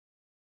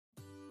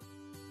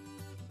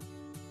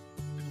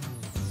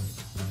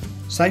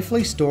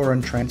Safely store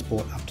and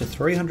transport up to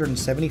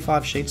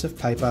 375 sheets of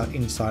paper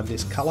inside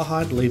this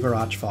ColourHide Lever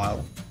Arch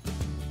File.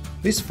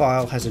 This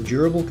file has a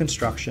durable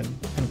construction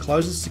and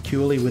closes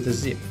securely with a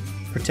zip,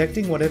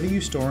 protecting whatever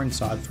you store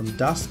inside from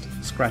dust,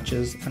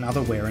 scratches and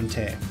other wear and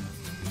tear.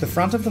 The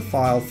front of the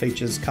file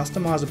features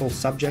customizable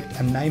subject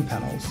and name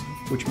panels,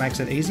 which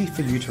makes it easy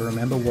for you to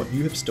remember what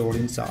you have stored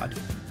inside.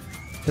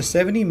 The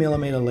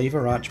 70mm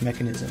lever arch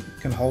mechanism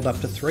can hold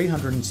up to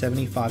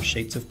 375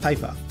 sheets of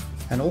paper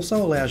and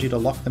also allows you to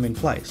lock them in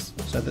place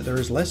so that there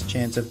is less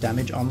chance of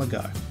damage on the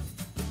go.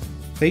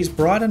 These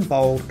bright and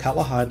bold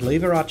ColourHide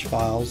Lever Arch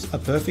files are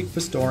perfect for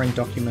storing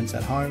documents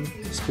at home,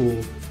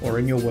 school or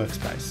in your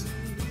workspace.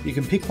 You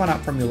can pick one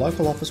up from your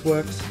local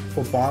Officeworks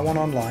or buy one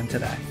online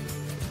today.